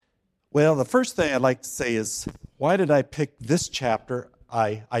Well, the first thing I'd like to say is, why did I pick this chapter?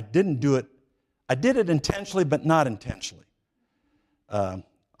 I didn't do it. I did it intentionally, but not intentionally.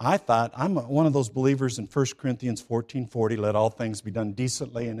 I thought, I'm one of those believers in 1 Corinthians 14:40, let all things be done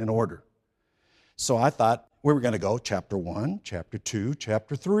decently and in order. So I thought we were going to go chapter 1, chapter 2,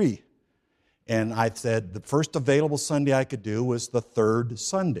 chapter 3. And I said the first available Sunday I could do was the third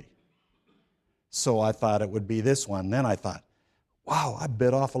Sunday. So I thought it would be this one. Then I thought, wow, I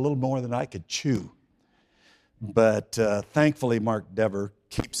bit off a little more than I could chew. But thankfully, Mark Dever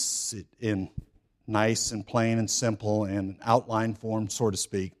keeps it in nice and plain and simple and outline form, so to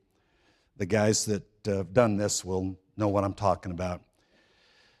speak. The guys that have done this will know what I'm talking about.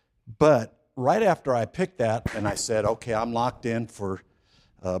 But right after I picked that and I said, okay, I'm locked in for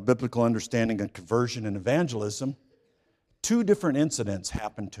biblical understanding of conversion and evangelism, two different incidents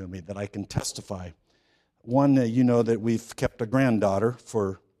happened to me that I can testify. One, you know that we've kept a granddaughter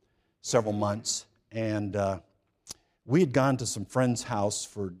for several months, and we had gone to some friend's house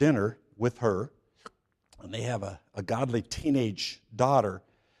for dinner with her, and they have a godly teenage daughter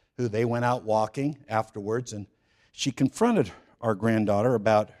who they went out walking afterwards, and she confronted our granddaughter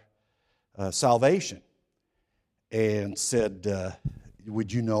about salvation and said,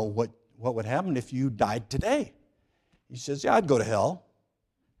 would you know what would happen if you died today? He says, yeah, I'd go to hell.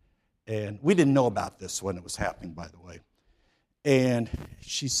 And we didn't know about this when it was happening, by the way. And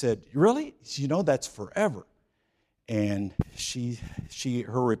she said, really? You know, that's forever. And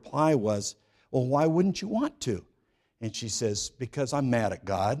her reply was, well, why wouldn't you want to? And she says, because I'm mad at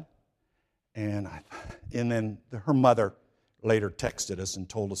God. And then her mother later texted us and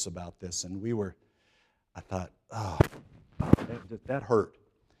told us about this. And I thought, oh, that hurt.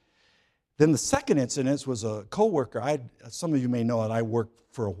 Then the second incident was a coworker. Some of you may know that I worked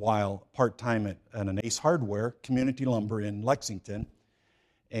for a while part-time at an Ace Hardware, community lumber in Lexington,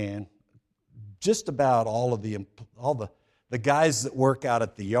 and just about all the guys that work out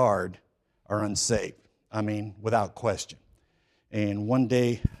at the yard are unsaved. I mean, without question. And one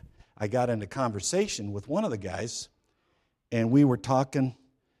day I got into conversation with one of the guys, and we were talking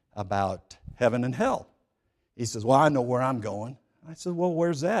about heaven and hell. He says, well, I know where I'm going. I said, well,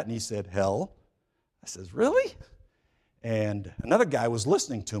 where's that? And he said, hell. I says, really? And another guy was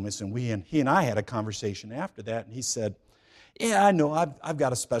listening to us, and he and I had a conversation after that, and he said, yeah, I know, I've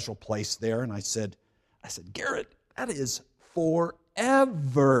got a special place there. And I said, Garrett, that is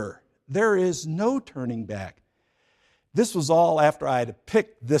forever. There is no turning back. This was all after I had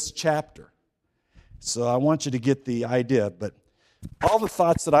picked this chapter. So I want you to get the idea, but all the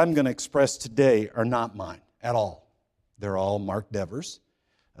thoughts that I'm going to express today are not mine at all. They're all Mark Dever's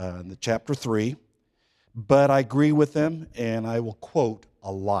in the chapter 3. But I agree with them, and I will quote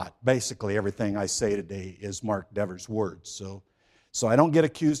a lot. Basically, everything I say today is Mark Dever's words. So I don't get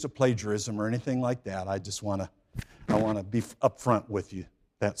accused of plagiarism or anything like that. I just want to be upfront with you,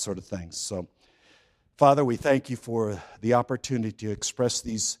 that sort of thing. So, Father, we thank you for the opportunity to express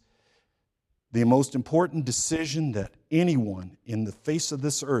the most important decision that anyone in the face of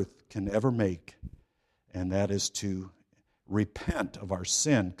this earth can ever make, and that is to repent of our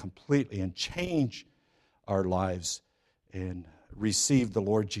sin completely and change our lives and receive the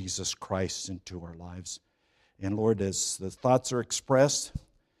Lord Jesus Christ into our lives. And Lord, as the thoughts are expressed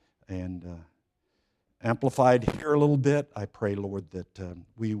and amplified here a little bit, I pray, Lord, that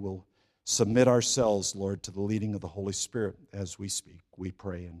we will submit ourselves, Lord, to the leading of the Holy Spirit as we speak. We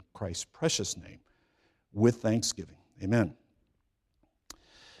pray in Christ's precious name with thanksgiving. Amen.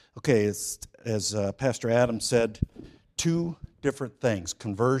 Okay, as Pastor Adam said, two different things.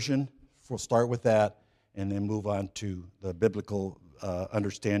 Conversion, we'll start with that, and then move on to the biblical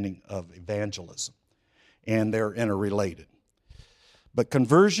understanding of evangelism. And they're interrelated. But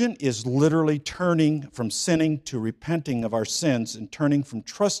conversion is literally turning from sinning to repenting of our sins and turning from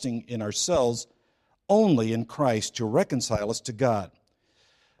trusting in ourselves only in Christ to reconcile us to God.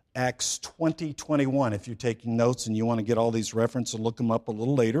 Acts 20:21, if you're taking notes and you want to get all these references, look them up a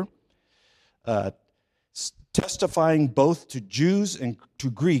little later. Testifying both to Jews and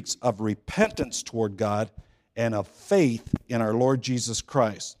to Greeks of repentance toward God and of faith in our Lord Jesus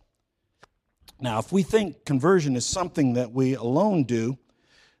Christ. Now, if we think conversion is something that we alone do,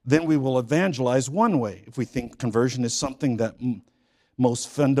 then we will evangelize one way. If we think conversion is something that most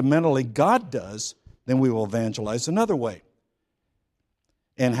fundamentally God does, then we will evangelize another way.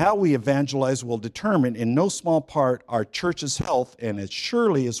 And how we evangelize will determine in no small part our church's health, and as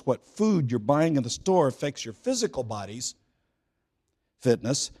surely as what food you're buying in the store affects your physical body's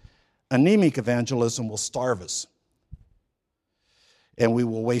fitness, anemic evangelism will starve us, and we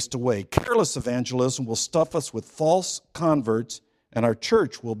will waste away. Careless evangelism will stuff us with false converts and our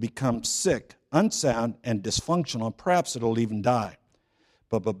church will become sick, unsound, and dysfunctional, and perhaps it'll even die.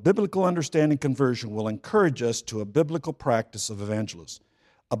 But a biblical understanding conversion will encourage us to a biblical practice of evangelism.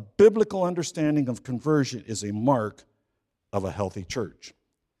 A biblical understanding of conversion is a mark of a healthy church.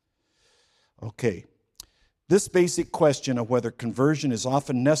 Okay, this basic question of whether conversion is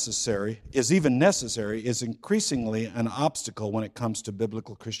even necessary, is increasingly an obstacle when it comes to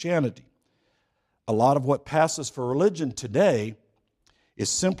biblical Christianity. A lot of what passes for religion today is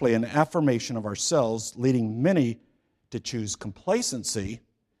simply an affirmation of ourselves, leading many to choose complacency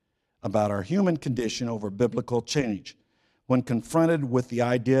about our human condition over biblical change. When confronted with the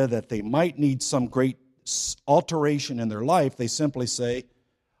idea that they might need some great alteration in their life, they simply say,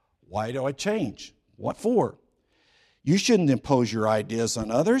 "Why do I change? What for? You shouldn't impose your ideas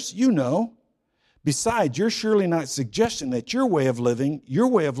on others. You know. Besides, you're surely not suggesting that your way of living, your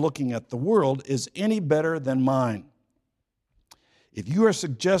way of looking at the world is any better than mine. If you are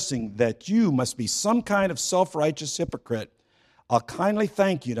suggesting that you must be some kind of self-righteous hypocrite, I'll kindly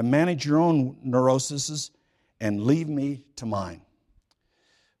thank you to manage your own neuroses and leave me to mine."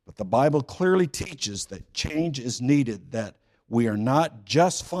 But the Bible clearly teaches that change is needed, that we are not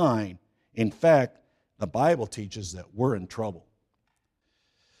just fine. In fact, the Bible teaches that we're in trouble.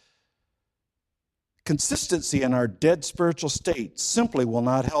 Consistency in our dead spiritual state simply will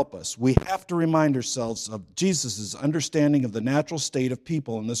not help us. We have to remind ourselves of Jesus' understanding of the natural state of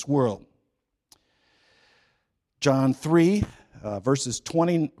people in this world. John 3, verses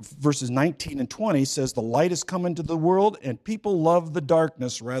 19 and 20 says, "The light has come into the world, and people love the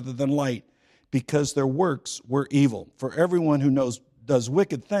darkness rather than light, because their works were evil. For everyone who does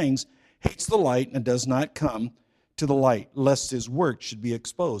wicked things hates the light and does not come to the light, lest his work should be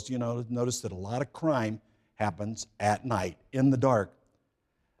exposed." You know, notice that a lot of crime happens at night, in the dark.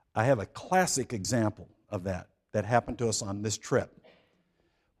 I have a classic example of that happened to us on this trip.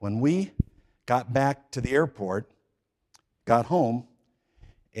 When we got back to the airport, got home,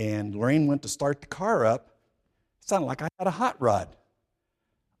 and Lorraine went to start the car up, it sounded like I had a hot rod.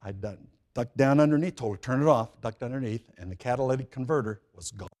 I ducked down underneath, told her, "Turn it off," ducked underneath, and the catalytic converter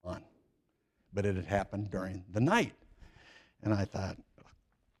was gone. But it had happened during the night. And I thought,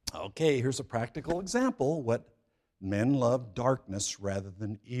 okay, here's a practical example. What men love darkness rather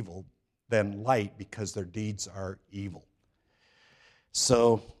than light, because their deeds are evil.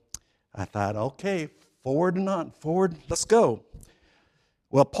 So I thought, okay, forward, let's go.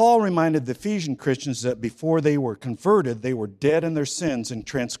 Well, Paul reminded the Ephesian Christians that before they were converted, they were dead in their sins and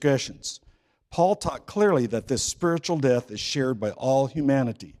transgressions. Paul taught clearly that this spiritual death is shared by all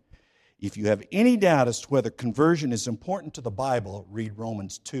humanity. If you have any doubt as to whether conversion is important to the Bible, read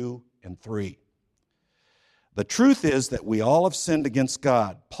Romans 2 and 3. The truth is that we all have sinned against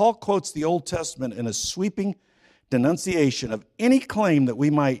God. Paul quotes the Old Testament in a sweeping denunciation of any claim that we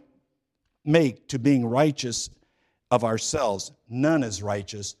might make to being righteous of ourselves. None is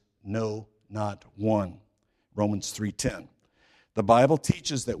righteous, no, not one. Romans 3:10. The Bible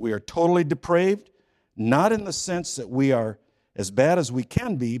teaches that we are totally depraved, not in the sense that we are as bad as we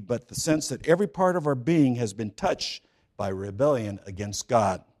can be, but the sense that every part of our being has been touched by rebellion against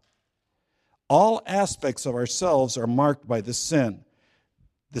God. All aspects of ourselves are marked by this sin,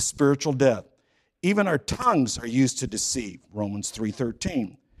 the spiritual death. Even our tongues are used to deceive, Romans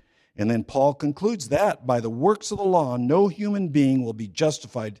 3:13. And then Paul concludes that by the works of the law, no human being will be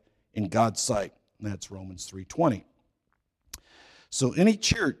justified in God's sight. And that's Romans 3:20. So any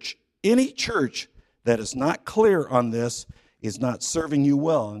church that is not clear on this is not serving you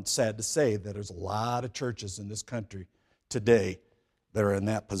well. And it's sad to say that there's a lot of churches in this country today that are in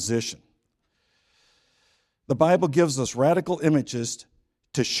that position. The Bible gives us radical images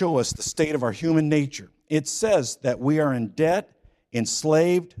to show us the state of our human nature. It says that we are in debt,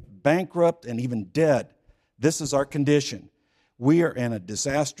 enslaved, bankrupt, and even dead. This is our condition. We are in a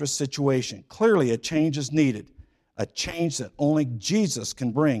disastrous situation. Clearly, a change is needed, a change that only Jesus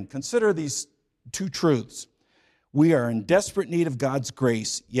can bring. Consider these two truths. We are in desperate need of God's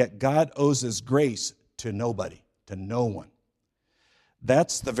grace, yet God owes His grace to nobody, to no one.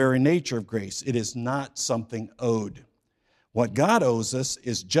 That's the very nature of grace. It is not something owed. What God owes us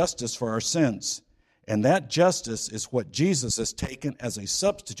is justice for our sins, and that justice is what Jesus has taken as a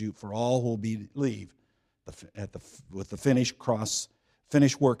substitute for all who will believe with the finished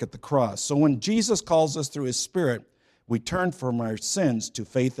work at the cross. So when Jesus calls us through His Spirit, we turn from our sins to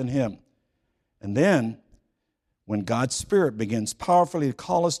faith in Him. And then, when God's Spirit begins powerfully to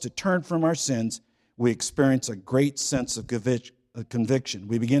call us to turn from our sins, we experience a great sense of conviction.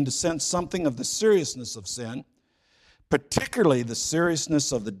 We begin to sense something of the seriousness of sin. particularly the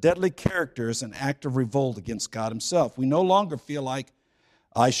seriousness of the deadly character is an act of revolt against God himself. We no longer feel like,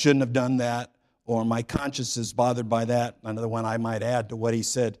 I shouldn't have done that, or my conscience is bothered by that. Another one I might add to what he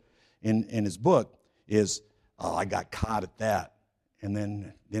said in his book is, oh, I got caught at that. And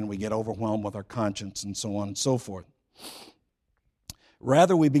then we get overwhelmed with our conscience and so on and so forth.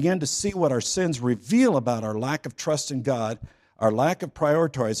 Rather, we begin to see what our sins reveal about our lack of trust in God, our lack of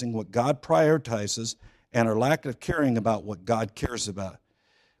prioritizing what God prioritizes, and our lack of caring about what God cares about.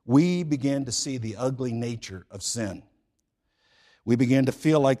 We begin to see the ugly nature of sin. We begin to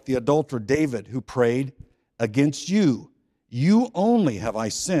feel like the adulterer David, who prayed, against you only have I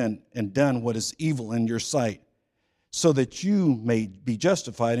sinned and done what is evil in your sight, so that you may be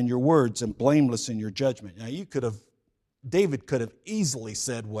justified in your words and blameless in your judgment. Now, David could have easily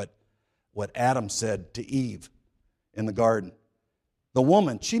said what Adam said to Eve in the garden. The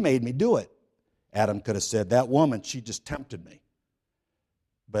woman, she made me do it. Adam could have said, that woman, she just tempted me.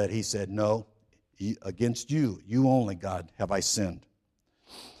 But he said, no, against you only, God, have I sinned.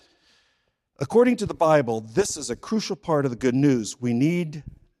 According to the Bible, this is a crucial part of the good news. We need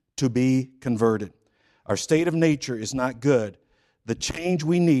to be converted. Our state of nature is not good. The change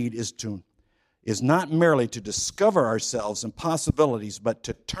we need is not merely to discover ourselves and possibilities, but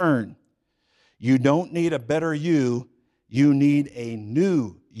to turn. You don't need a better you need a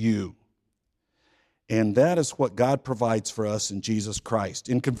new you. And that is what God provides for us in Jesus Christ.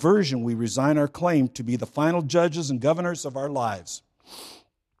 In conversion, we resign our claim to be the final judges and governors of our lives,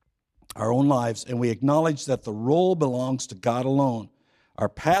 our own lives, and we acknowledge that the role belongs to God alone. Our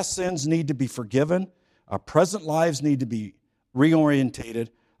past sins need to be forgiven. Our present lives need to be reorientated.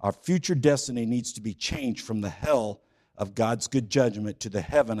 Our future destiny needs to be changed from the hell of God's good judgment to the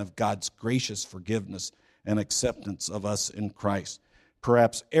heaven of God's gracious forgiveness and acceptance of us in Christ.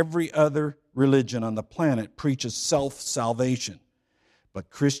 Perhaps every other religion on the planet preaches self-salvation, but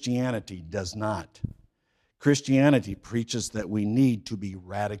Christianity does not. Christianity preaches that we need to be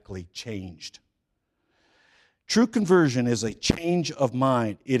radically changed. True conversion is a change of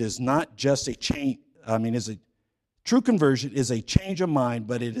mind. It is not just a change, true conversion is a change of mind,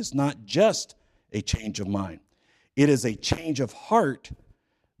 but it is not just a change of mind. It is a change of heart,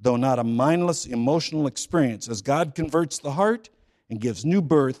 though not a mindless emotional experience. As God converts the heart and gives new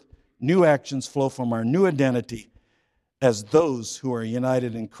birth, new actions flow from our new identity as those who are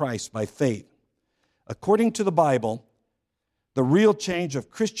united in Christ by faith. According to the Bible, the real change of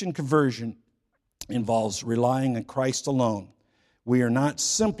Christian conversion involves relying on Christ alone. We are not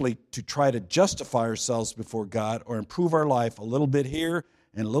simply to try to justify ourselves before God or improve our life a little bit here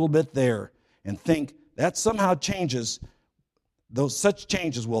and a little bit there and think that somehow such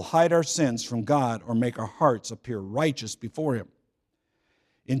changes will hide our sins from God or make our hearts appear righteous before Him.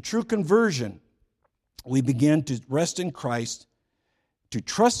 In true conversion, we begin to rest in Christ, to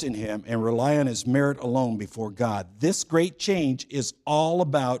trust in Him, and rely on His merit alone before God. This great change is all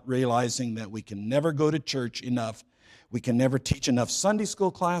about realizing that we can never go to church enough. We can never teach enough Sunday school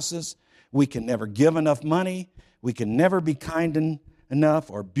classes. We can never give enough money. We can never be kind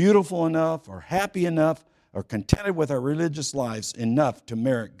enough or beautiful enough or happy enough or contented with our religious lives enough to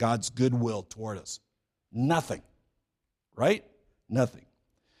merit God's goodwill toward us. Nothing. Right? Nothing.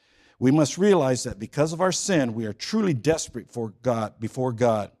 We must realize that because of our sin, we are truly desperate before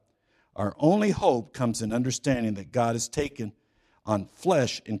God. Our only hope comes in understanding that God has taken on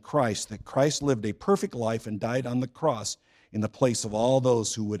flesh in Christ, that Christ lived a perfect life and died on the cross in the place of all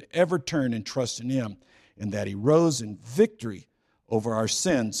those who would ever turn and trust in Him, and that He rose in victory over our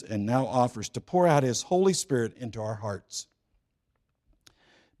sins and now offers to pour out His Holy Spirit into our hearts.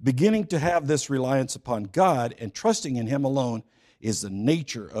 Beginning to have this reliance upon God and trusting in Him alone is the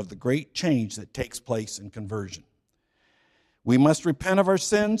nature of the great change that takes place in conversion. We must repent of our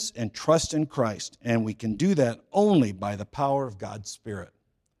sins and trust in Christ, and we can do that only by the power of God's Spirit,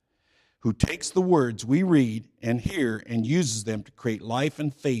 who takes the words we read and hear and uses them to create life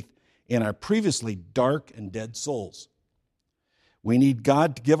and faith in our previously dark and dead souls. We need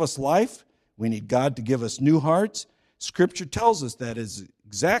God to give us life. We need God to give us new hearts. Scripture tells us that is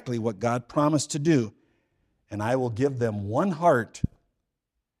exactly what God promised to do. And I will give them one heart,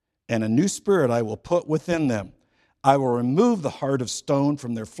 and a new spirit I will put within them. I will remove the heart of stone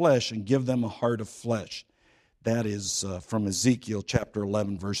from their flesh and give them a heart of flesh. That is from Ezekiel chapter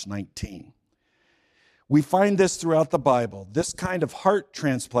 11, verse 19. We find this throughout the Bible. This kind of heart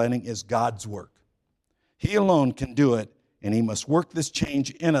transplanting is God's work. He alone can do it, and He must work this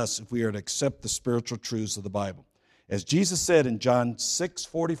change in us if we are to accept the spiritual truths of the Bible. As Jesus said in John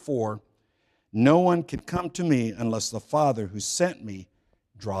 6:44, no one can come to me unless the Father who sent me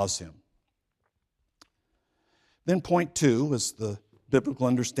draws him. Then point 2 is the biblical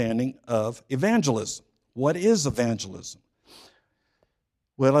understanding of evangelism. What is evangelism?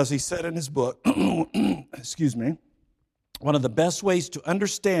 Well, as he said in his book, excuse me, one of the best ways to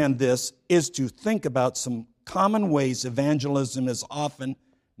understand this is to think about some common ways evangelism is often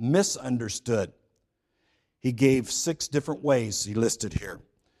misunderstood. He gave 6 different ways he listed here.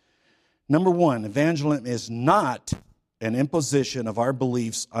 Number 1, evangelism is not an imposition of our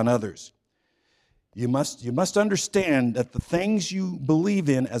beliefs on others. You must understand that the things you believe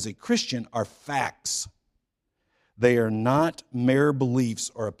in as a Christian are facts. They are not mere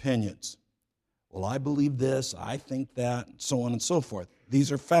beliefs or opinions. Well, I believe this, I think that, and so on and so forth.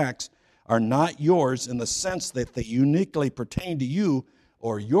 These are facts, are not yours in the sense that they uniquely pertain to you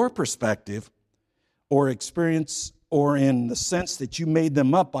or your perspective or experience, or in the sense that you made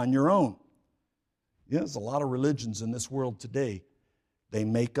them up on your own. Yeah, there's a lot of religions in this world today. They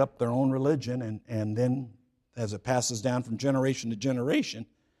make up their own religion, and then as it passes down from generation to generation,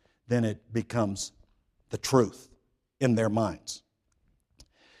 then it becomes the truth in their minds.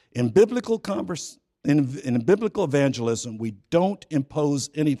 In biblical evangelism, we don't impose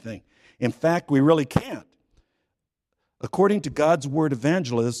anything. In fact, we really can't. According to God's word,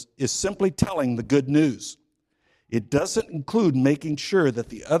 evangelism is simply telling the good news. It doesn't include making sure that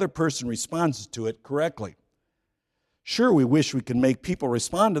the other person responds to it correctly. Sure, we wish we could make people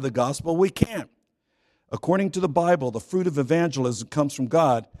respond to the gospel. We can't. According to the Bible, the fruit of evangelism comes from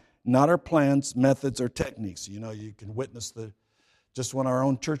God, not our plans, methods, or techniques. You know, you can witness just one of our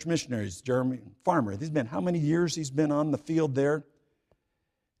own church missionaries, Jeremy Farmer. How many years he's been on the field there?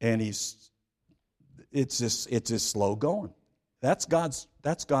 And it's just slow going. That's God's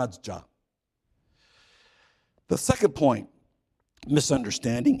job. The second point,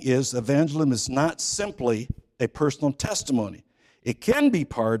 misunderstanding, is evangelism is not simply a personal testimony. It can be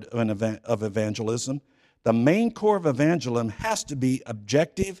part of evangelism. The main core of evangelism has to be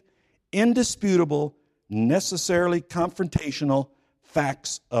objective, indisputable, necessarily confrontational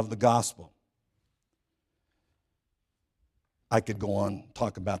facts of the gospel. I could go on and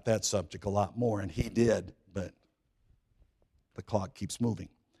talk about that subject a lot more, and he did, but the clock keeps moving.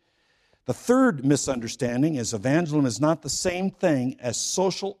 The third misunderstanding is evangelism is not the same thing as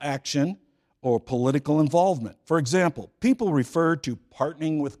social action or political involvement. For example, people refer to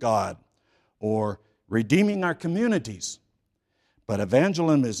partnering with God or redeeming our communities. But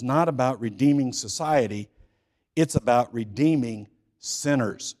evangelism is not about redeeming society, it's about redeeming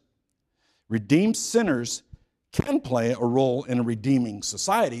sinners. Redeemed sinners can play a role in redeeming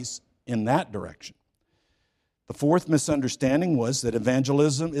societies in that direction. The fourth misunderstanding was that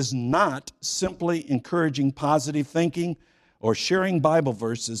evangelism is not simply encouraging positive thinking or sharing Bible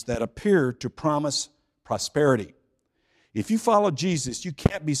verses that appear to promise prosperity. If you follow Jesus, you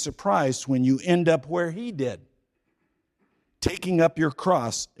can't be surprised when you end up where he did, taking up your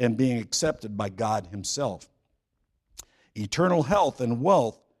cross and being accepted by God himself. Eternal health and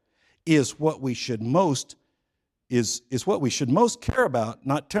wealth is what we should most care about,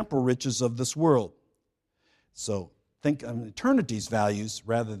 not temporal riches of this world. So think of eternity's values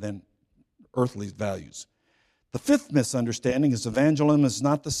rather than earthly values. The fifth misunderstanding is evangelism is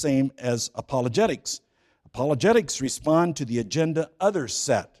not the same as apologetics. Apologetics respond to the agenda others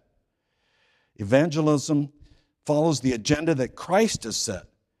set. Evangelism follows the agenda that Christ has set,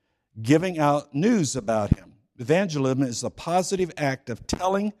 giving out news about him. Evangelism is a positive act of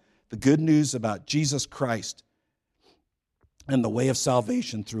telling the good news about Jesus Christ and the way of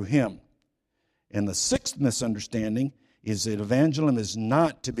salvation through him. And the sixth misunderstanding is that evangelism is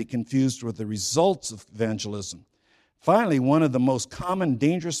not to be confused with the results of evangelism. Finally, one of the most common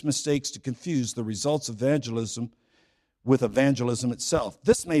dangerous mistakes to confuse the results of evangelism with evangelism itself.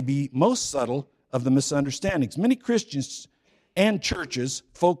 This may be most subtle of the misunderstandings. Many Christians and churches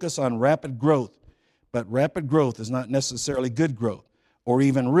focus on rapid growth, but rapid growth is not necessarily good growth or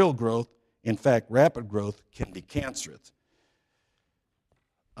even real growth. In fact, rapid growth can be cancerous.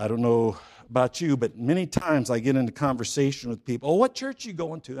 I don't know about you, but many times I get into conversation with people, "Oh, what church are you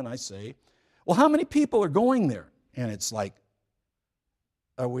going to?" And I say, "Well, how many people are going there?" And it's like,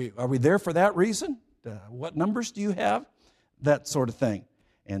 are we there for that reason? What numbers do you have? That sort of thing.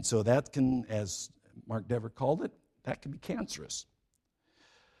 And so that can, as Mark Dever called it, that can be cancerous.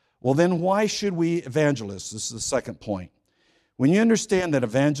 Well, then why should we evangelize? This is the second point. When you understand that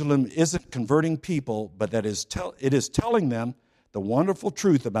evangelism isn't converting people, but that it is telling them the wonderful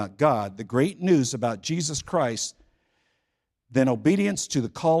truth about God, the great news about Jesus Christ, then obedience to the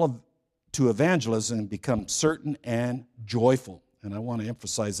call to evangelism becomes certain and joyful. And I want to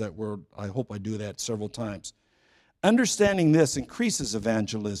emphasize that word. I hope I do that several times. Understanding this increases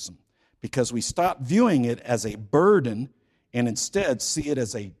evangelism. because we stop viewing it as a burden and instead see it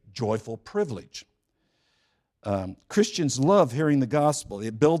as a joyful privilege. Christians love hearing the gospel.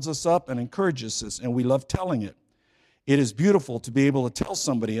 It builds us up and encourages us, and we love telling it. It is beautiful to be able to tell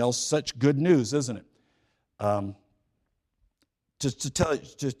somebody else such good news, isn't it?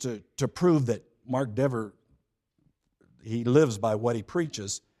 To prove that Mark Dever, he lives by what he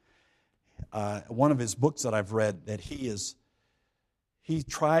preaches. One of his books that I've read, that he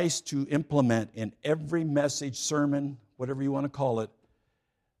tries to implement in every message, sermon, whatever you want to call it,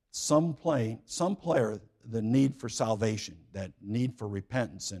 some player, the need for salvation, that need for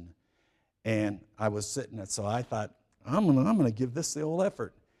repentance. And I was sitting there, so I thought, I'm going to give this the old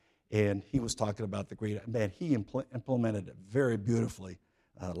effort. And he was talking about the great, man, he implemented it very beautifully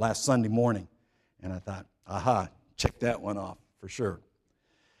last Sunday morning. And I thought, aha, check that one off for sure.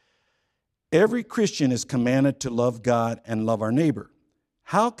 Every Christian is commanded to love God and love our neighbor.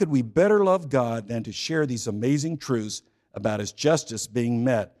 How could we better love God than to share these amazing truths about His justice being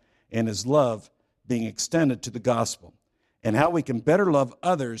met and His love being extended to the gospel? And how we can better love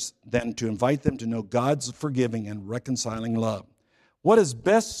others than to invite them to know God's forgiving and reconciling love. What is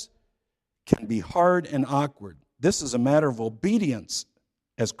best can be hard and awkward. This is a matter of obedience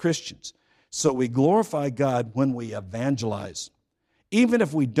as Christians. So we glorify God when we evangelize, even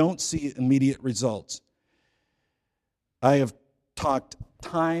if we don't see immediate results. I have talked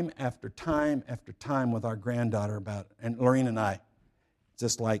time after time after time with our granddaughter about, and Lorraine and I,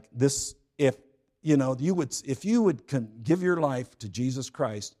 just like this, if you would give your life to Jesus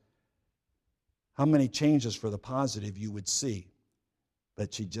Christ, how many changes for the positive you would see.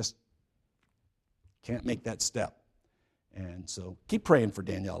 But she just can't make that step. And so keep praying for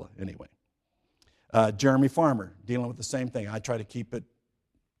Daniela anyway. Jeremy Farmer, dealing with the same thing. I try to keep it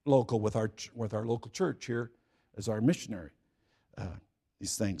local with our local church here as our missionary.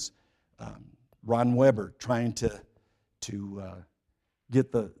 These things. Ron Weber, trying to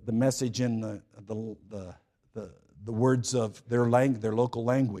get the message in the words of their local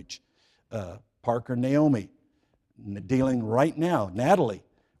language. Parker Naomi, dealing right now, Natalie,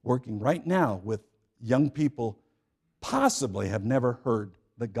 working right now with young people possibly have never heard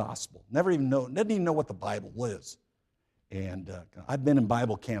the gospel, didn't even know what the Bible is. And I've been in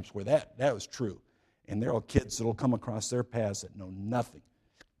Bible camps where that was true. And there are kids that will come across their paths that know nothing.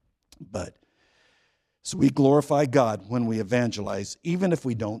 So we glorify God when we evangelize, even if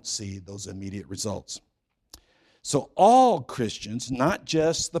we don't see those immediate results. So all Christians, not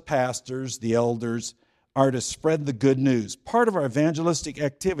just the pastors, the elders, are to spread the good news. Part of our evangelistic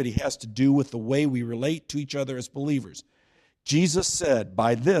activity has to do with the way we relate to each other as believers. Jesus said,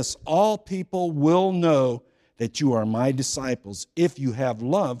 "By this all people will know that you are my disciples, if you have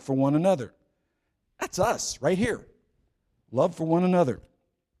love for one another." That's us right here. Love for one another.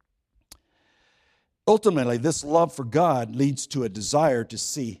 Ultimately, this love for God leads to a desire to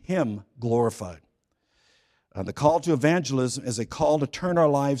see Him glorified. The call to evangelism is a call to turn our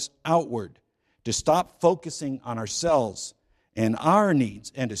lives outward, to stop focusing on ourselves and our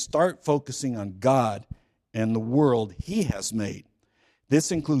needs, and to start focusing on God and the world He has made.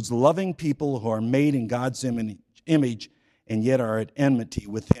 This includes loving people who are made in God's image and yet are at enmity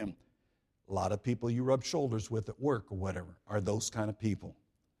with Him. A lot of people you rub shoulders with at work or whatever are those kind of people.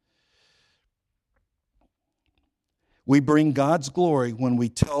 We bring God's glory when we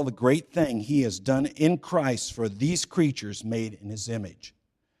tell the great thing He has done in Christ for these creatures made in His image.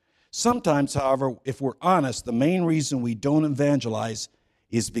 Sometimes, however, if we're honest, the main reason we don't evangelize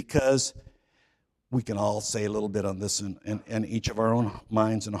is because we can all say a little bit on this in each of our own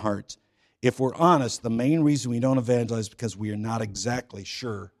minds and hearts. If we're honest, the main reason we don't evangelize is because we are not exactly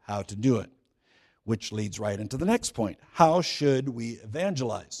sure how to do it, which leads right into the next point. How should we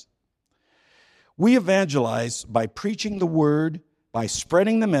evangelize? We evangelize by preaching the word, by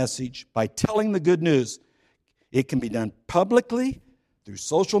spreading the message, by telling the good news. It can be done publicly, through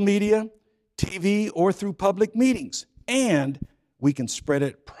social media, TV, or through public meetings. And we can spread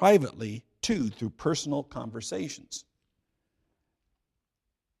it privately, too, through personal conversations.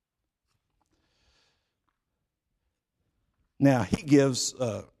 Now,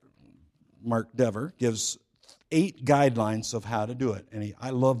 Mark Dever gives 8 guidelines of how to do it. And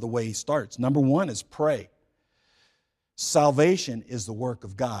I love the way he starts. Number 1 is pray. Salvation is the work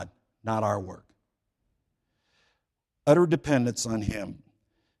of God, not our work. Utter dependence on Him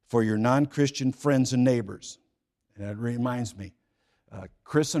for your non-Christian friends and neighbors. And that reminds me,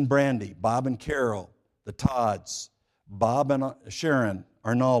 Chris and Brandy, Bob and Carol, the Todds, Bob and Sharon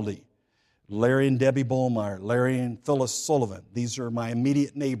Arnaldi, Larry and Debbie Bolmeyer, Larry and Phyllis Sullivan. These are my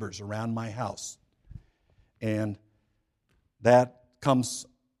immediate neighbors around my house. And that comes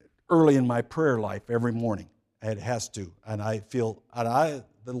early in my prayer life every morning. It has to. And I feel, the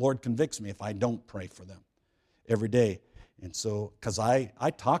Lord convicts me if I don't pray for them every day. And so, because I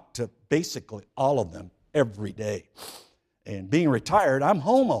talk to basically all of them every day. And being retired, I'm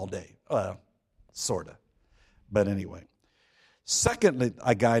home all day. Sort of. But anyway. Secondly,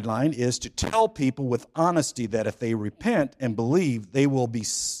 a guideline is to tell people with honesty that if they repent and believe, they will be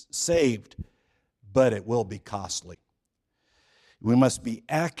saved, but it will be costly. We must be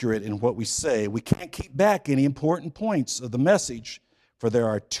accurate in what we say. We can't keep back any important points of the message, for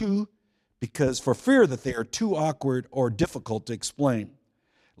fear that they are too awkward or difficult to explain.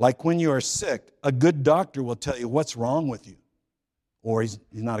 Like when you are sick, a good doctor will tell you what's wrong with you, or he's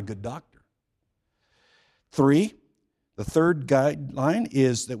not a good doctor. 3, the third guideline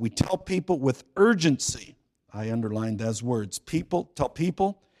is that we tell people with urgency. I underlined those words. Tell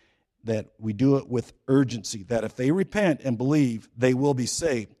people that we do it with urgency, that if they repent and believe, they will be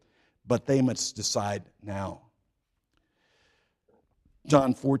saved, but they must decide now.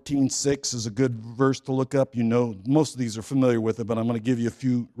 John 14:6 is a good verse to look up. You know, most of these are familiar with it, but I'm going to give you a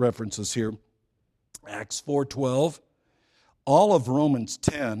few references here. Acts 4:12, all of Romans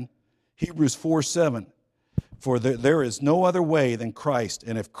 10, Hebrews 4:7. For there is no other way than Christ.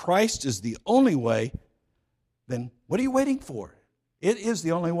 And if Christ is the only way, then what are you waiting for? It is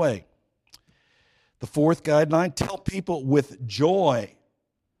the only way. The fourth guideline, tell people with joy.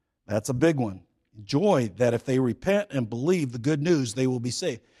 That's a big one. Joy that if they repent and believe the good news, they will be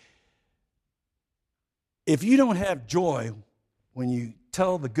saved. If you don't have joy when you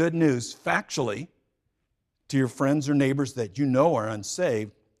tell the good news factually to your friends or neighbors that you know are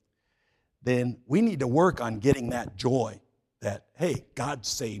unsaved, then we need to work on getting that joy that, hey, God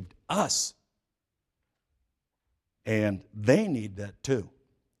saved us. And they need that too.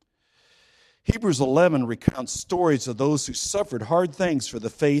 Hebrews 11 recounts stories of those who suffered hard things for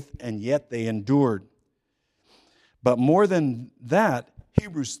the faith, and yet they endured. But more than that,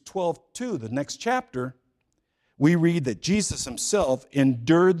 Hebrews 12:2, the next chapter, we read that Jesus himself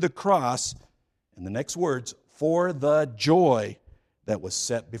endured the cross, in the next words, for the joy that was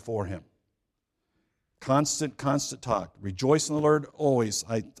set before him. Constant talk. Rejoice in the Lord always.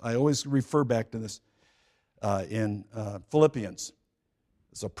 I always refer back to this in Philippians.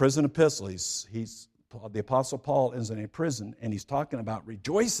 It's a prison epistle. The Apostle Paul is in a prison, and he's talking about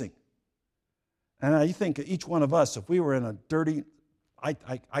rejoicing. And you think each one of us, if we were in a dirty,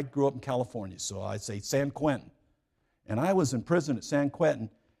 I grew up in California, so I'd say San Quentin. And I was in prison at San Quentin.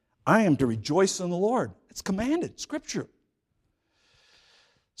 I am to rejoice in the Lord. It's commanded, Scripture.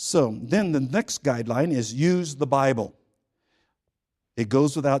 So then the next guideline is use the Bible. It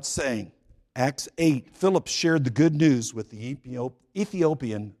goes without saying. Acts 8, Philip shared the good news with the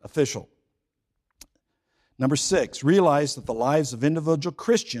Ethiopian official. Number 6, realize that the lives of individual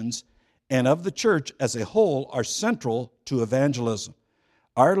Christians and of the church as a whole are central to evangelism.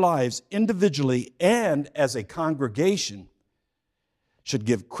 Our lives individually and as a congregation should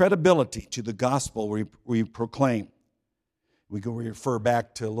give credibility to the gospel we proclaim. We can refer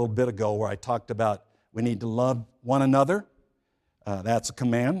back to a little bit ago where I talked about we need to love one another. That's a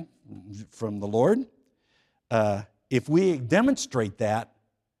command from the Lord. If we demonstrate that,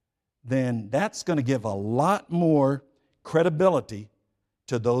 then that's going to give a lot more credibility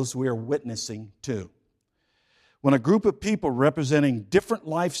to those we are witnessing to. When a group of people representing different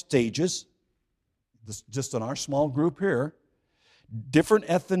life stages, just in our small group here, different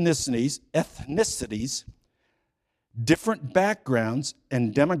ethnicities, different backgrounds,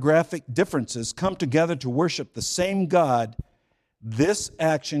 and demographic differences come together to worship the same God, this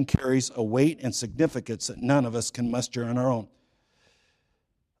action carries a weight and significance that none of us can muster on our own.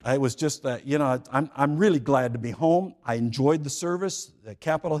 I was just, I'm really glad to be home. I enjoyed the service at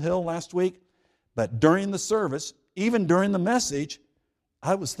Capitol Hill last week, but during the service, even during the message,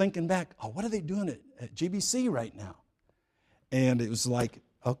 I was thinking back, what are they doing at GBC right now? And it was like,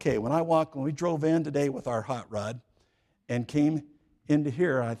 okay, when we drove in today with our hot rod and came into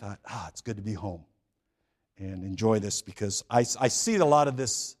here, I thought, it's good to be home and enjoy this, because I see a lot of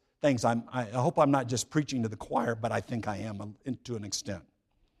this things. I hope I'm not just preaching to the choir, but I think I am to an extent.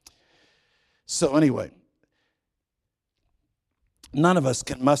 So anyway, none of us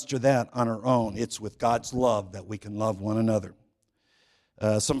can muster that on our own. It's with God's love that we can love one another.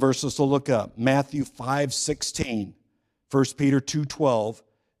 Some verses to look up. Matthew 5:16, 1 Peter 2:12,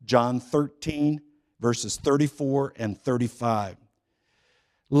 John 13, verses 34 and 35.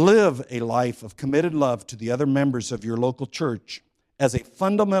 Live a life of committed love to the other members of your local church as a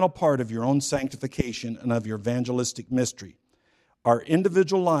fundamental part of your own sanctification and of your evangelistic ministry. Our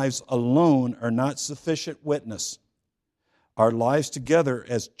individual lives alone are not sufficient witness. Our lives together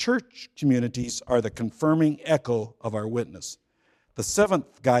as church communities are the confirming echo of our witness. The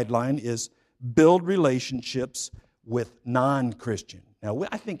seventh guideline is build relationships with non-Christian. Now,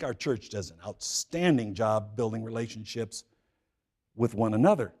 I think our church does an outstanding job building relationships with one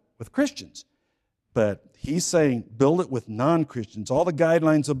another, with Christians. But he's saying build it with non-Christians. All the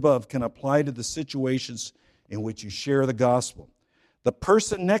guidelines above can apply to the situations in which you share the gospel. The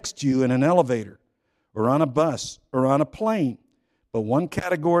person next to you in an elevator or on a bus or on a plane. But one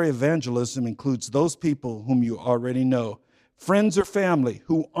category of evangelism includes those people whom you already know, friends or family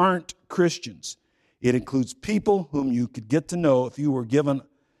who aren't Christians. It includes people whom you could get to know if you were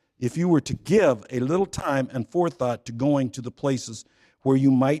to give a little time and forethought to going to the places where you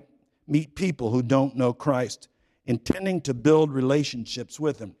might meet people who don't know Christ, intending to build relationships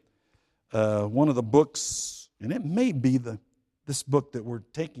with them. One of the books, and it may be this book that we're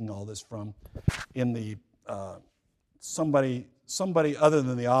taking all this from, in the somebody other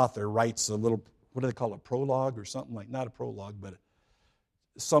than the author writes a little, what do they call it, prologue or something like, not a prologue, but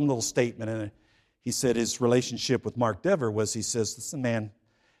some little statement in it. He said his relationship with Mark Dever was, he says, this man,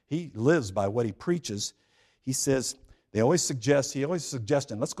 he lives by what he preaches. He says, he always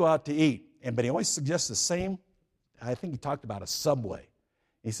suggesting, let's go out to eat. But he always suggests the same, I think he talked about a Subway.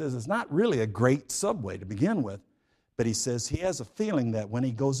 He says it's not really a great Subway to begin with, but he says he has a feeling that when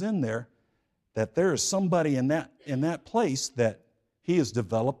he goes in there, that there is somebody in that place that he has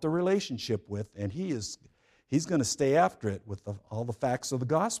developed a relationship with, and he's going to stay after it with all the facts of the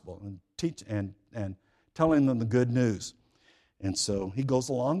gospel and teach and telling them the good news. And so he goes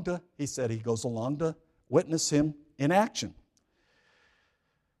along to witness him in action.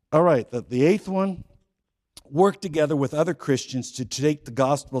 All right, the eighth one, work together with other Christians to take the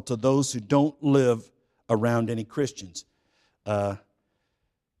gospel to those who don't live around any Christians.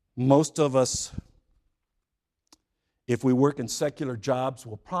 Most of us, if we work in secular jobs,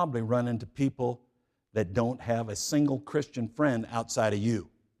 will probably run into people that don't have a single Christian friend outside of you.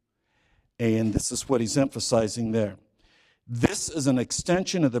 And this is what he's emphasizing there. This is an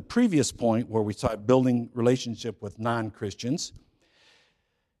extension of the previous point where we started building relationship with non-Christians,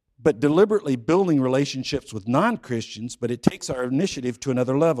 but deliberately building relationships with non-Christians, but it takes our initiative to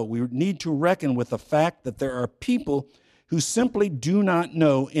another level. We need to reckon with the fact that there are people who simply do not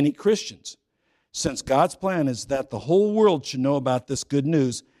know any Christians. Since God's plan is that the whole world should know about this good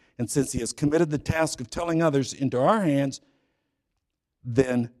news, and since he has committed the task of telling others into our hands,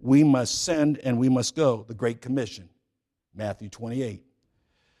 then we must send and we must go, the Great Commission, Matthew 28.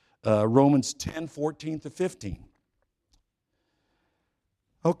 Romans 10:14-15.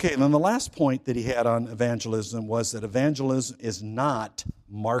 Okay, then the last point that he had on evangelism was that evangelism is not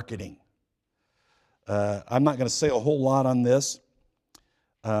marketing. I'm not going to say a whole lot on this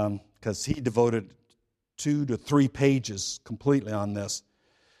because he devoted 2 to 3 pages completely on this.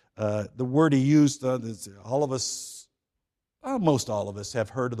 The word he used, most all of us have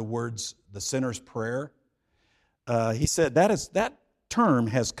heard of the words, the sinner's prayer. He said that term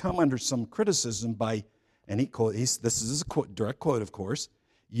has come under some criticism by, and this is a direct quote, of course,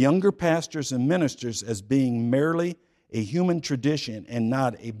 younger pastors and ministers as being merely a human tradition and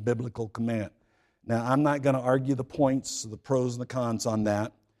not a biblical command. Now, I'm not going to argue the points, the pros and the cons on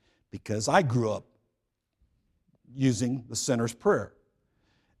that, because I grew up using the sinner's prayer.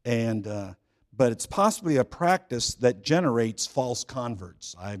 But it's possibly a practice that generates false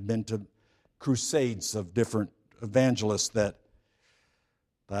converts. I've been to crusades of different evangelists that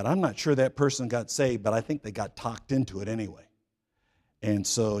I'm not sure that person got saved, but I think they got talked into it anyway. And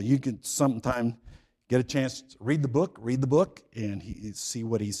so you can sometime get a chance to read the book, and see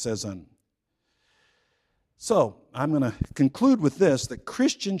what he says on. So I'm going to conclude with this, that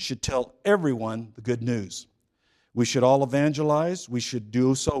Christians should tell everyone the good news. We should all evangelize. We should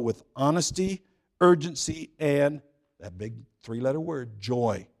do so with honesty, urgency, and that big 3-letter word,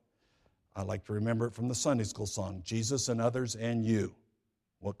 joy. I like to remember it from the Sunday school song, Jesus and others and you.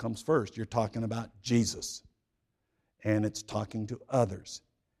 What comes first? You're talking about Jesus. And it's talking to others.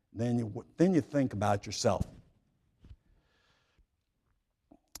 Then you think about yourself.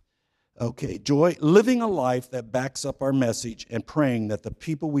 Okay, joy, living a life that backs up our message and praying that the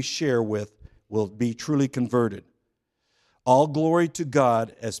people we share with will be truly converted. All glory to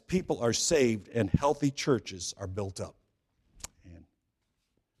God as people are saved and healthy churches are built up. And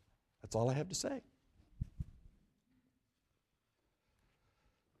that's all I have to say.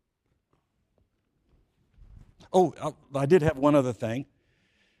 Oh, I did have one other thing.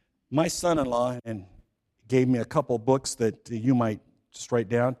 My son-in-law gave me a couple books that you might just write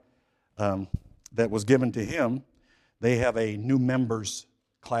down that was given to him. They have a new members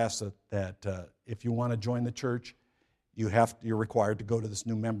class that if you want to join the church, you're required to go to this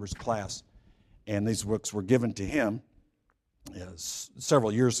new members class. And these books were given to him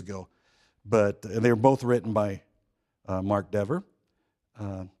several years ago, but they were both written by Mark Dever.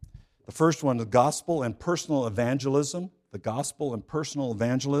 The first one, The Gospel and Personal Evangelism. The Gospel and Personal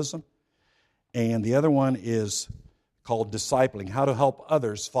Evangelism. And the other one is called Discipling, How to Help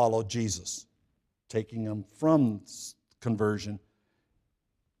Others Follow Jesus. Taking them from conversion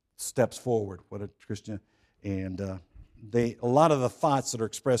steps forward. What a Christian. And a lot of the thoughts that are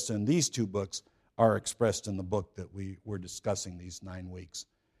expressed in these two books are expressed in the book that we were discussing these 9 weeks.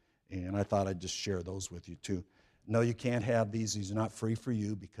 And I thought I'd just share those with you too. No, you can't have these. These are not free for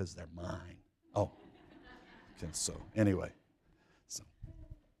you because they're mine. Oh. Okay, so anyway. So.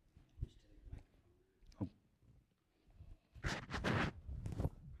 Oh.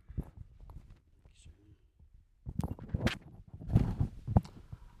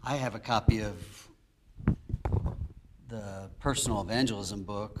 I have a copy of the Personal Evangelism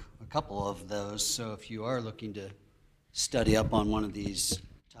book, a couple of those, so if you are looking to study up on one of these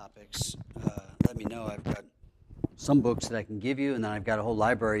topics, let me know. I've got some books that I can give you, and then I've got a whole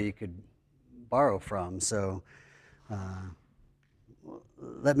library you could borrow from, so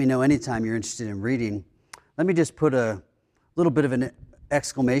let me know anytime you're interested in reading. Let me just put a little bit of an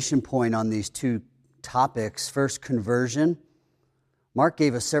exclamation point on these two topics. First, conversion. Mark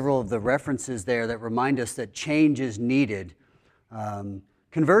gave us several of the references there that remind us that change is needed.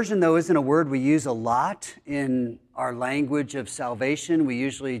 Conversion, though, isn't a word we use a lot in our language of salvation. We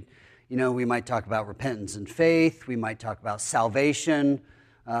usually, we might talk about repentance and faith. We might talk about salvation.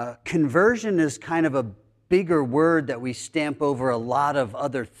 Conversion is kind of a bigger word that we stamp over a lot of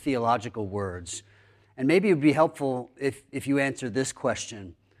other theological words. And maybe it would be helpful if you answer this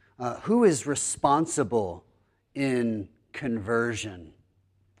question. Who is responsible in conversion?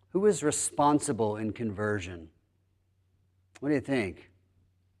 Who is responsible in conversion? What do you think?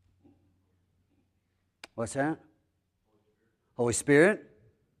 What's that? Holy Spirit?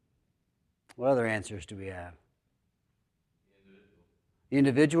 What other answers do we have? The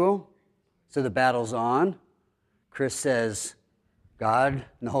individual? So the battle's on. Chris says God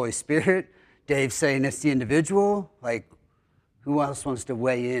and the Holy Spirit. Dave's saying it's the individual. Like, who else wants to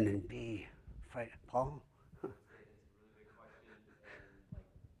weigh in and fight? Paul?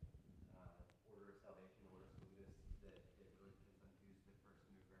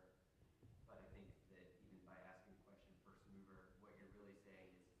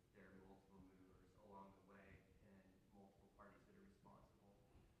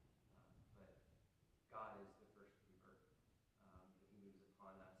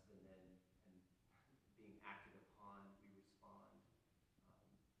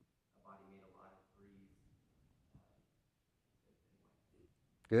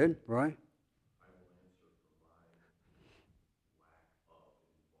 Good, Roy? I will answer for my lack of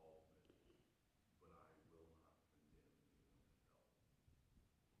involvement, but I will not condemn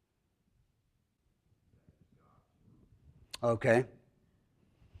anyone else. Okay.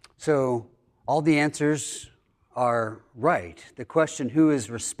 So all the answers are right. The question, who is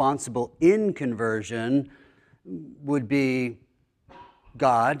responsible in conversion, would be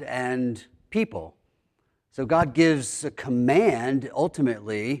God and people. So God gives a command,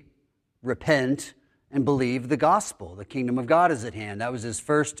 ultimately, repent and believe the gospel. The kingdom of God is at hand. That was his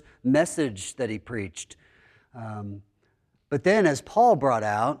first message that he preached. But then, as Paul brought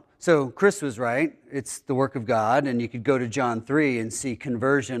out, so Chris was right, it's the work of God, and you could go to John 3 and see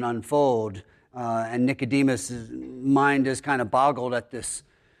conversion unfold, and Nicodemus' mind is kind of boggled at this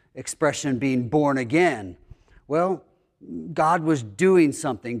expression, being born again. Well, God was doing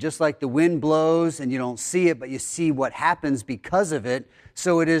something, just like the wind blows and you don't see it, but you see what happens because of it.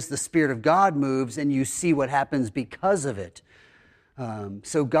 So it is the Spirit of God moves and you see what happens because of it.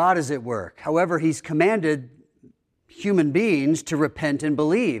 So God is at work. However, he's commanded human beings to repent and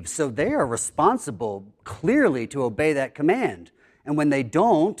believe. So they are responsible clearly to obey that command. And when they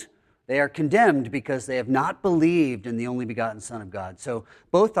don't, they are condemned because they have not believed in the only begotten Son of God. So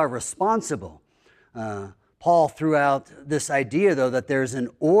both are responsible. Paul threw out this idea, though, that there's an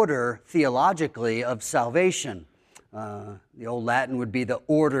order theologically of salvation. The old Latin would be the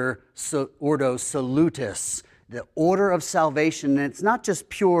ordo salutis, the order of salvation. And it's not just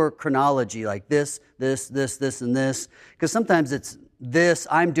pure chronology, like this, and this, because sometimes it's this,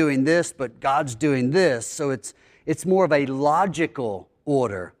 I'm doing this, but God's doing this. So it's more of a logical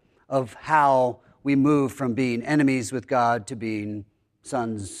order of how we move from being enemies with God to being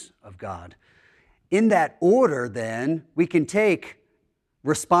sons of God. In that order, then, we can take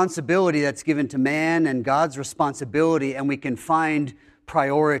responsibility that's given to man and God's responsibility, and we can find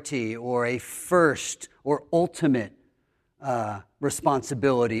priority or a first or ultimate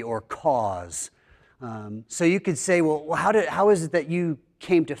responsibility or cause. So you could say, well, how is it that you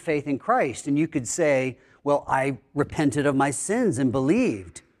came to faith in Christ? And you could say, well, I repented of my sins and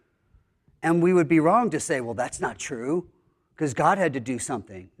believed. And we would be wrong to say, well, that's not true, because God had to do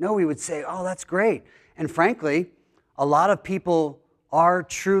something. No, we would say, oh, that's great. And frankly, a lot of people are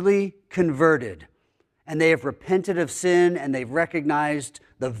truly converted, and they have repented of sin, and they've recognized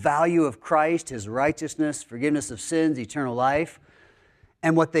the value of Christ, his righteousness, forgiveness of sins, eternal life.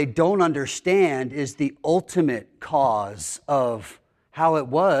 And what they don't understand is the ultimate cause of how it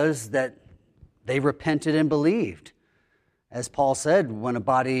was that they repented and believed. As Paul said, when a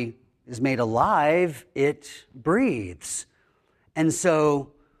body is made alive, it breathes. And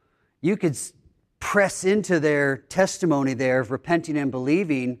so you could press into their testimony there of repenting and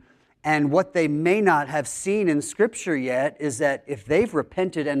believing, and what they may not have seen in Scripture yet is that if they've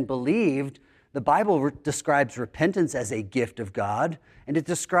repented and believed, the Bible describes repentance as a gift of God, and it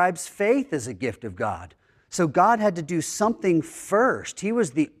describes faith as a gift of God. So God had to do something first. He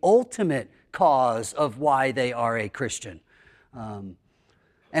was the ultimate cause of why they are a Christian.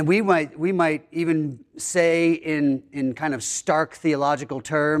 And we might even say in kind of stark theological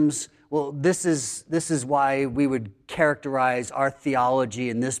terms, well, this is why we would characterize our theology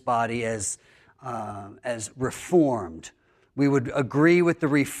in this body as reformed. We would agree with the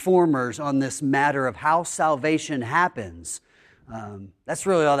reformers on this matter of how salvation happens. That's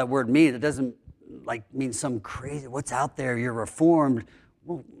really all that word means. It doesn't mean some crazy, what's out there, you're reformed.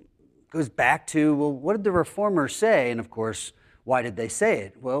 Well, it goes back to, well, what did the reformers say? And of course, why did they say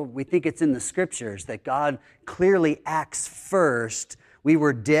it? Well, we think it's in the Scriptures that God clearly acts first. We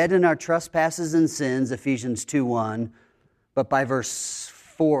were dead in our trespasses and sins, Ephesians 2:1, but by verse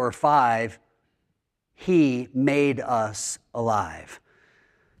 4 or 5, he made us alive.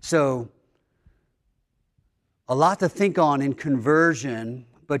 So, a lot to think on in conversion,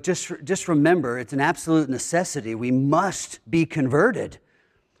 but just remember, it's an absolute necessity. We must be converted.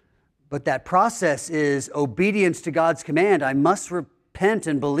 But that process is obedience to God's command. I must repent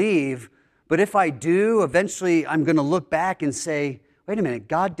and believe, but if I do, eventually I'm going to look back and say, wait a minute,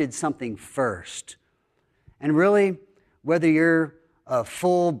 God did something first. And really, whether you're a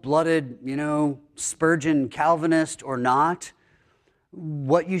full-blooded, Spurgeon Calvinist or not,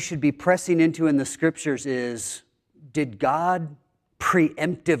 what you should be pressing into in the Scriptures is, did God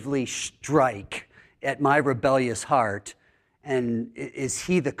preemptively strike at my rebellious heart? And is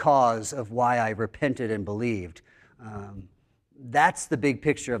he the cause of why I repented and believed? That's the big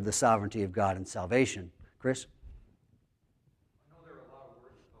picture of the sovereignty of God and salvation. Chris? I know there are a lot of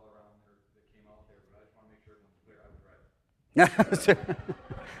words that fell around there that came out there, but I just want to make sure everyone's clear. I was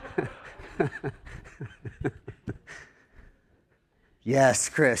right. Yes,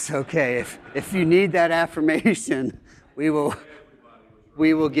 Chris. Okay. If you need that affirmation, we will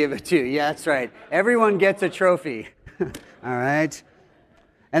give it to you. Yeah, that's right. Everyone gets a trophy. All right.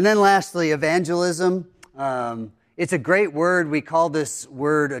 And then lastly, evangelism. It's a great word. We call this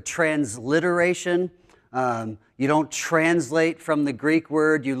word a transliteration. You don't translate from the Greek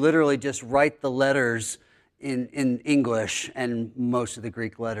word. You literally just write the letters in English, and most of the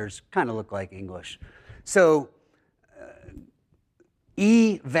Greek letters kind of look like English. So,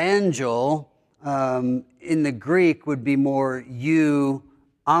 evangel in the Greek would be more euangelos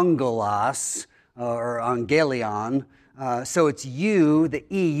or angelion. So it's the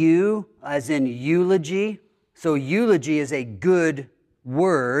EU, as in eulogy. So eulogy is a good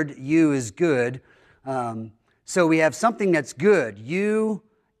word. Is good. So we have something that's good.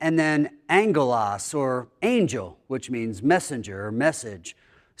 And then angelos, or angel, which means messenger or message.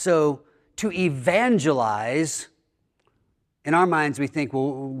 So to evangelize, in our minds we think,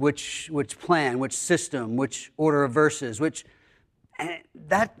 well, which plan, which system, which order of verses,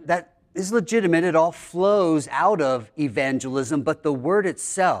 that is legitimate. It all flows out of evangelism, but the word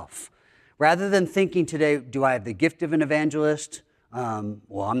itself, rather than thinking today, do I have the gift of an evangelist? Well,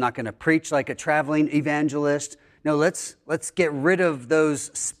 I'm not going to preach like a traveling evangelist. No, let's get rid of those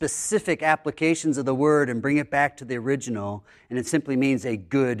specific applications of the word and bring it back to the original, and it simply means a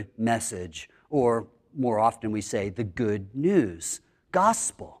good message, or more often we say the good news,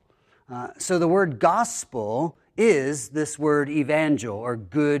 gospel. So the word gospel is this word evangel, or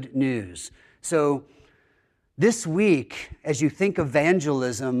good news. So this week, as you think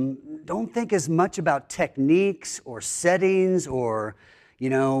evangelism, don't think as much about techniques or settings or,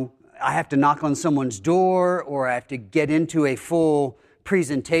 I have to knock on someone's door, or I have to get into a full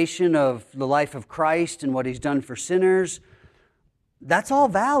presentation of the life of Christ and what he's done for sinners. That's all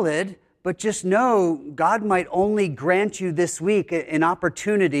valid, but just know God might only grant you this week an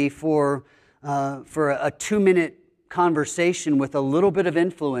opportunity for a 2-minute conversation with a little bit of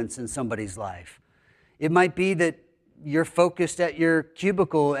influence in somebody's life. It might be that you're focused at your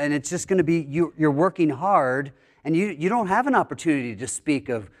cubicle and it's just going to be you're working hard and you don't have an opportunity to speak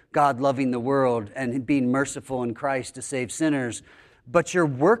of God loving the world and being merciful in Christ to save sinners. But your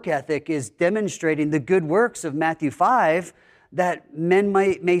work ethic is demonstrating the good works of Matthew 5 that men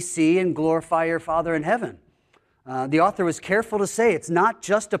may see and glorify your Father in heaven. The author was careful to say it's not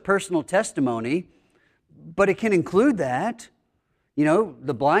just a personal testimony, but it can include that. You know,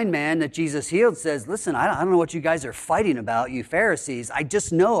 the blind man that Jesus healed says, listen, I don't know what you guys are fighting about, you Pharisees. I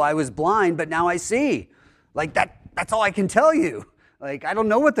just know I was blind, but now I see. Like, that's all I can tell you. Like, I don't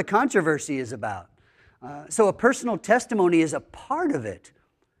know what the controversy is about. So a personal testimony is a part of it.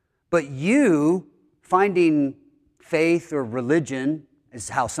 But you finding faith or religion, is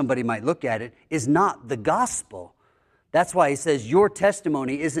how somebody might look at it, is not the gospel. That's why he says your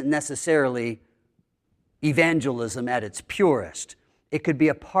testimony isn't necessarily evangelism at its purest. It could be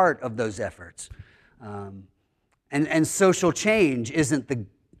a part of those efforts. And social change isn't the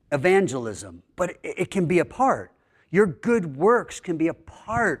evangelism, but it can be a part. Your good works can be a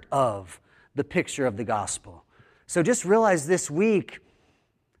part of the picture of the gospel. So just realize this week,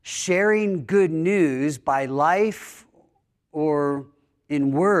 sharing good news by life or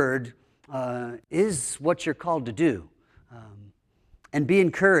in word is what you're called to do. And be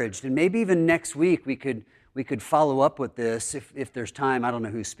encouraged. And maybe even next week we could follow up with this if there's time. I don't know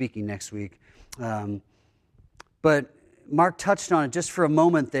who's speaking next week. But Mark touched on it just for a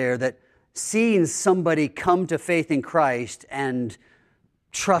moment there, that seeing somebody come to faith in Christ and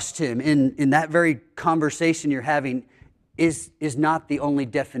trust Him in that very conversation you're having is not the only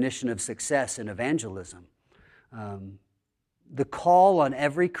definition of success in evangelism. The call on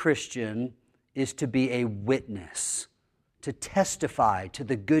every Christian is to be a witness, to testify to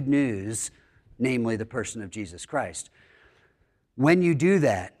the good news, namely the person of Jesus Christ. When you do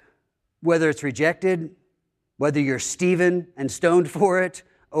that, whether it's rejected, whether you're Stephen and stoned for it,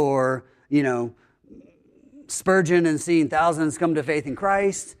 or, Spurgeon and seeing thousands come to faith in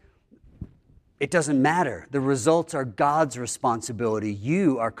Christ, it doesn't matter. The results are God's responsibility.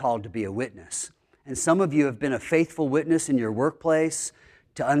 You are called to be a witness. And some of you have been a faithful witness in your workplace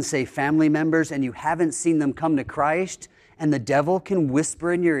to unsafe family members, and you haven't seen them come to Christ. And the devil can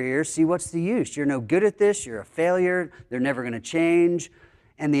whisper in your ear, see, what's the use? You're no good at this. You're a failure. They're never going to change.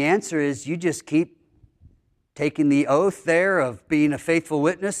 And the answer is you just keep taking the oath there of being a faithful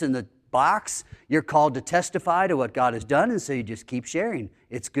witness in the box. You're called to testify to what God has done, and so you just keep sharing.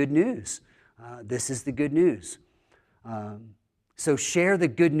 It's good news. This is the good news. So share the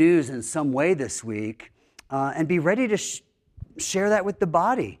good news in some way this week, and be ready to share that with the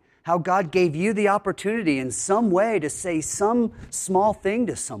body. How God gave you the opportunity in some way to say some small thing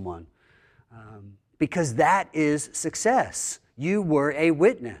to someone. Because that is success. You were a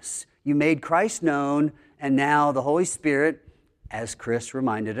witness. You made Christ known, and now the Holy Spirit, as Chris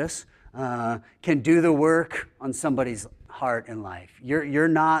reminded us, can do the work on somebody's heart and life. You're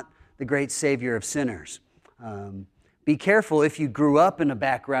not the great Savior of sinners. Be careful if you grew up in a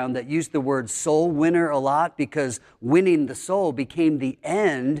background that used the word soul winner a lot, because winning the soul became the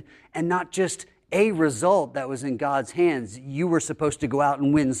end and not just a result that was in God's hands. You were supposed to go out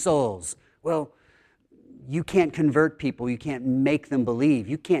and win souls. Well, you can't convert people. You can't make them believe.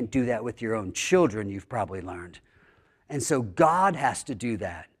 You can't do that with your own children, you've probably learned. And so God has to do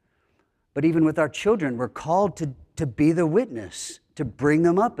that. But even with our children, we're called to be the witness, to bring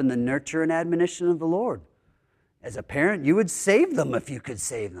them up in the nurture and admonition of the Lord. As a parent, you would save them if you could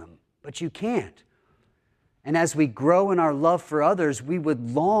save them, but you can't. And as we grow in our love for others, we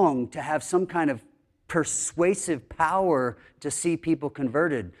would long to have some kind of persuasive power to see people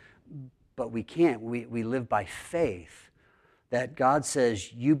converted, but we can't. We live by faith that God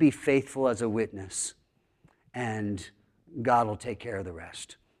says, you be faithful as a witness, and God will take care of the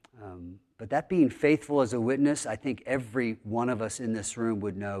rest. But that being faithful as a witness, I think every one of us in this room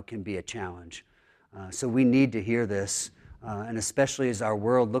would know can be a challenge. So we need to hear this, and especially as our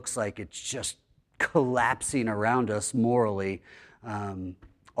world looks like it's just collapsing around us morally,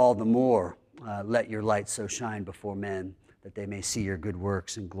 all the more let your light so shine before men that they may see your good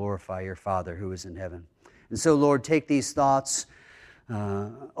works and glorify your Father who is in heaven. And so, Lord, take these thoughts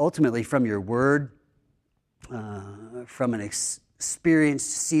ultimately from your word, from an experienced,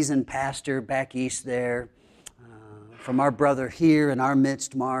 seasoned pastor back east there, from our brother here in our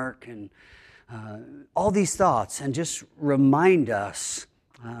midst, Mark, and all these thoughts, and just remind us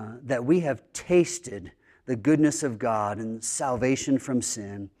that we have tasted the goodness of God and salvation from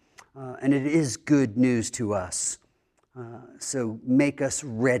sin, and it is good news to us. So make us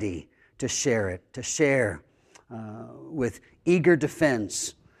ready to share it, to share with eager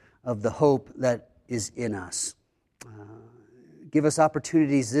defense of the hope that is in us. Give us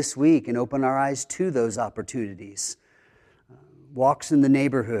opportunities this week and open our eyes to those opportunities. Walks in the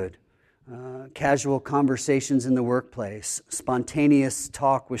neighborhood, casual conversations in the workplace, spontaneous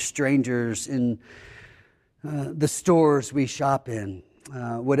talk with strangers in the stores we shop in,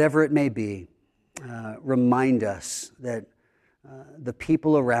 whatever it may be. Remind us that the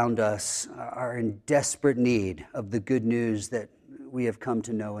people around us are in desperate need of the good news that we have come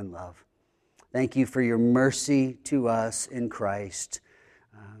to know and love. Thank you for your mercy to us in Christ.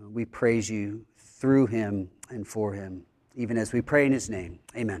 We praise you through him and for him, even as we pray in his name.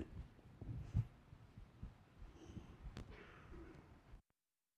 Amen.